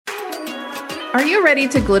Are you ready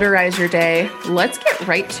to glitterize your day? Let's get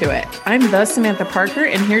right to it. I'm the Samantha Parker,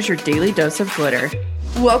 and here's your daily dose of glitter.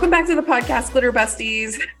 Welcome back to the podcast, Glitter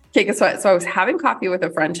Besties. Okay, guess what? So I was having coffee with a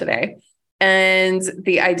friend today, and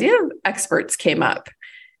the idea of experts came up.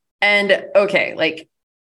 And okay, like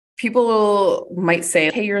people might say,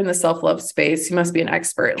 hey, you're in the self-love space, you must be an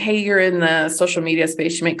expert. Hey, you're in the social media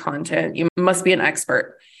space, you make content, you must be an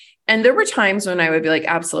expert. And there were times when I would be like,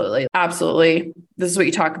 absolutely, this is what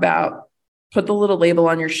you talk about. Put the little label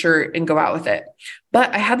on your shirt and go out with it.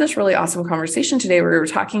 But I had this really awesome conversation today where we were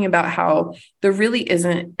talking about how there really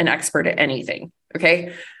isn't an expert at anything.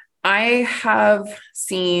 Okay. I have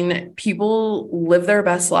seen people live their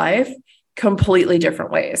best life completely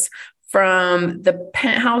different ways. From the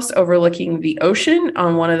penthouse overlooking the ocean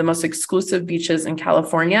on one of the most exclusive beaches in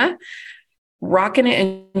California, rocking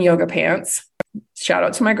it in yoga pants. Shout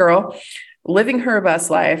out to my girl. Living her best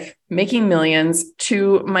life, making millions,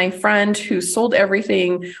 to my friend who sold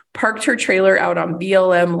everything, parked her trailer out on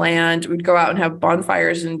BLM land, would go out and have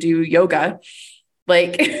bonfires and do yoga.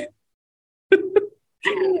 Like,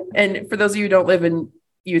 and for those of you who don't live in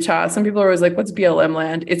Utah, some people are always like, what's BLM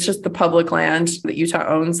land? It's just the public land that Utah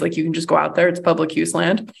owns. Like you can just go out there. It's public use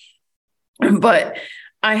land. But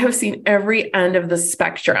I have seen every end of the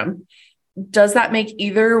spectrum. Does that make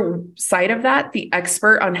either side of that the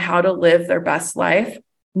expert on how to live their best life?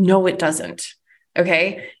 No, it doesn't.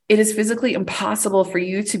 Okay. It is physically impossible for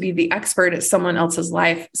you to be the expert at someone else's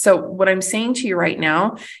life. So what I'm saying to you right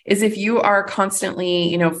now is if you are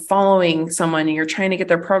constantly, following someone and you're trying to get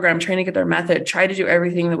their program, trying to get their method, try to do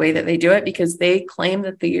everything the way that they do it because they claim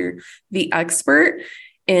that they're the expert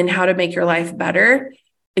in how to make your life better,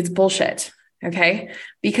 it's bullshit. Okay.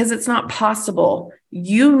 Because it's not possible.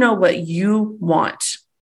 You know what you want.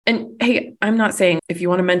 And hey, I'm not saying if you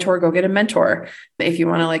want a mentor, go get a mentor. If you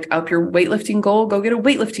want to up your weightlifting goal, go get a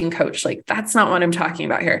weightlifting coach. That's not what I'm talking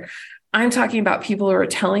about here. I'm talking about people who are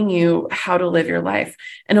telling you how to live your life.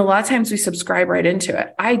 And a lot of times we subscribe right into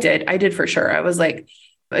it. I did for sure. I was like,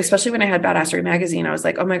 especially when I had Badassery magazine, I was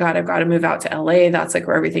like, oh my God, I've got to move out to LA. That's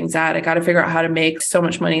where everything's at. I got to figure out how to make so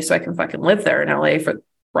much money so I can fucking live there in LA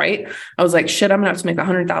right? I was like, shit, I'm gonna have to make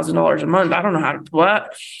 $100,000 a month. I don't know how to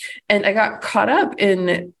what. And I got caught up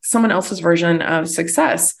in someone else's version of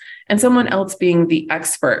success and someone else being the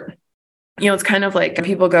expert. It's kind of like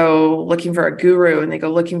people go looking for a guru and they go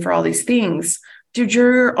looking for all these things. Dude,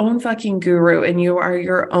 you're your own fucking guru and you are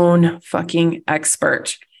your own fucking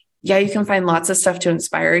expert. Yeah, you can find lots of stuff to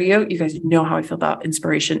inspire you. You guys know how I feel about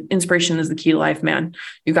inspiration. Inspiration is the key to life, man.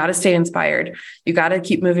 You got to stay inspired. You got to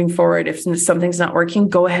keep moving forward. If something's not working,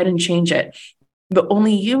 go ahead and change it. But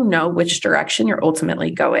only you know which direction you're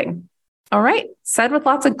ultimately going. All right. Said with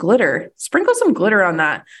lots of glitter. Sprinkle some glitter on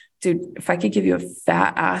that. Dude, if I could give you a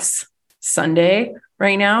fat ass sundae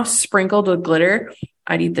right now, sprinkled with glitter,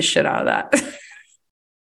 I'd eat the shit out of that.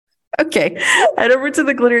 Okay. Head over to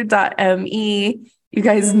theglitter.me. You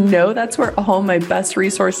guys know that's where all my best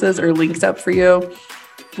resources are linked up for you.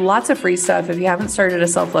 Lots of free stuff. If you haven't started a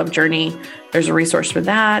self-love journey, there's a resource for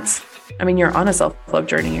that. I mean, you're on a self-love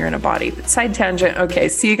journey. You're in a body. Side tangent. Okay.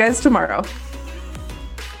 See you guys tomorrow.